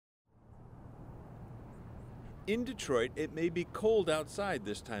In Detroit, it may be cold outside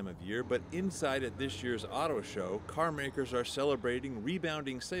this time of year, but inside at this year's auto show, car makers are celebrating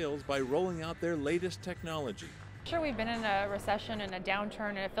rebounding sales by rolling out their latest technology. Sure, we've been in a recession and a downturn,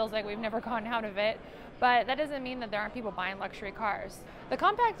 and it feels like we've never gotten out of it, but that doesn't mean that there aren't people buying luxury cars. The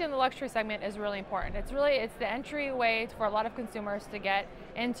compact in the luxury segment is really important. It's the entryway for a lot of consumers to get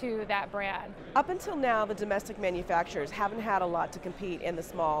into that brand. Up until now, the domestic manufacturers haven't had a lot to compete in the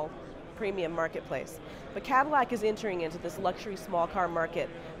small premium marketplace. But Cadillac is entering into this luxury small car market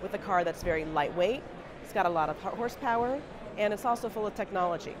with a car that's very lightweight, it's got a lot of horsepower, and it's also full of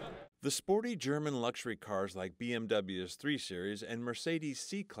technology. The sporty German luxury cars like BMW's 3 Series and Mercedes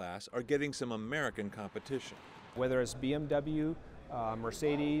C-Class are getting some American competition. Whether it's BMW,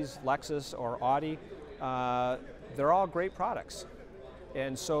 Mercedes, Lexus, or Audi, they're all great products.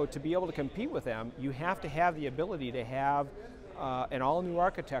 And so to be able to compete with them, you have to have the ability to have an all-new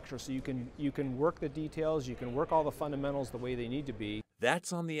architecture so you can work the details, you can work all the fundamentals the way they need to be.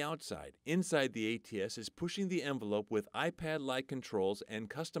 That's on the outside. Inside, the ATS is pushing the envelope with iPad-like controls and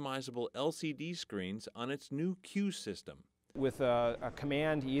customizable LCD screens on its new Q system. With a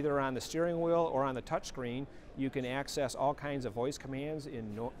command either on the steering wheel or on the touchscreen, you can access all kinds of voice commands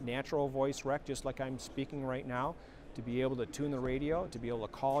in natural voice rec, just like I'm speaking right now, to be able to tune the radio, to be able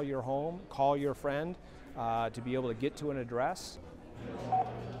to call your home, call your friend, to be able to get to an address.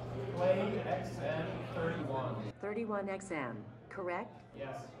 Play XM31. 31XM, correct?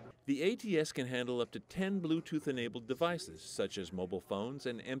 Yes. The ATS can handle up to 10 Bluetooth-enabled devices, such as mobile phones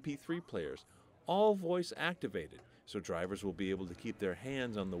and MP3 players, all voice activated, so drivers will be able to keep their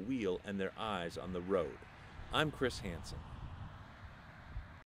hands on the wheel and their eyes on the road. I'm Chris Hansen.